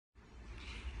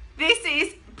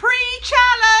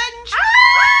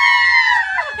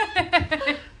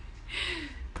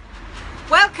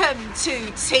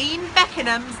to Team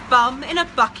Beckenham's Bum in a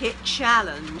Bucket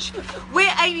Challenge.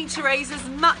 We're aiming to raise as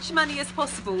much money as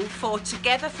possible for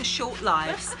Together for Short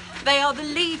Lives. They are the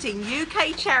leading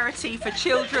UK charity for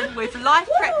children with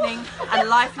life-threatening and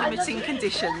life-limiting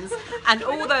conditions, and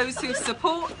all those who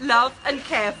support, love and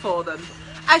care for them.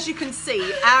 As you can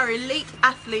see, our elite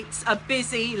athletes are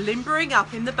busy limbering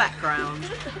up in the background.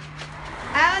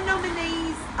 Our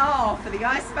nominees are for the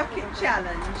Ice Bucket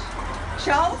Challenge: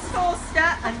 Charles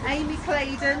Forster and Amy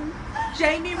Claydon,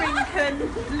 Jamie Rinken,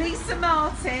 Lisa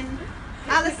Martin,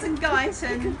 Alison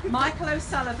Guyton, Michael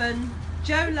O'Sullivan,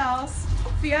 Joe Last,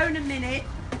 Fiona Minnitt,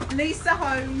 Lisa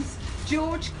Holmes,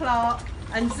 George Clark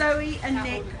and Zoe and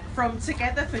Nick from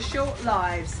Together for Short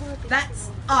Lives. That's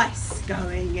ice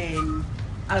going in.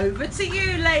 Over to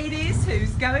you, ladies.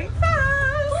 Who's going first?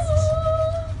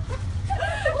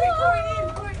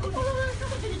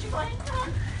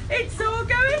 It's all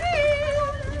going in.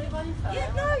 Yeah,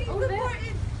 no, you can pour it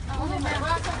in.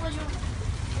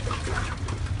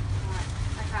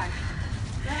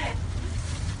 Okay.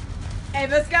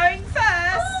 Emma's going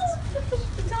first.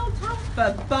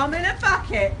 For Bum in a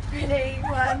Bucket. Ready?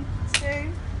 1, 2, 3.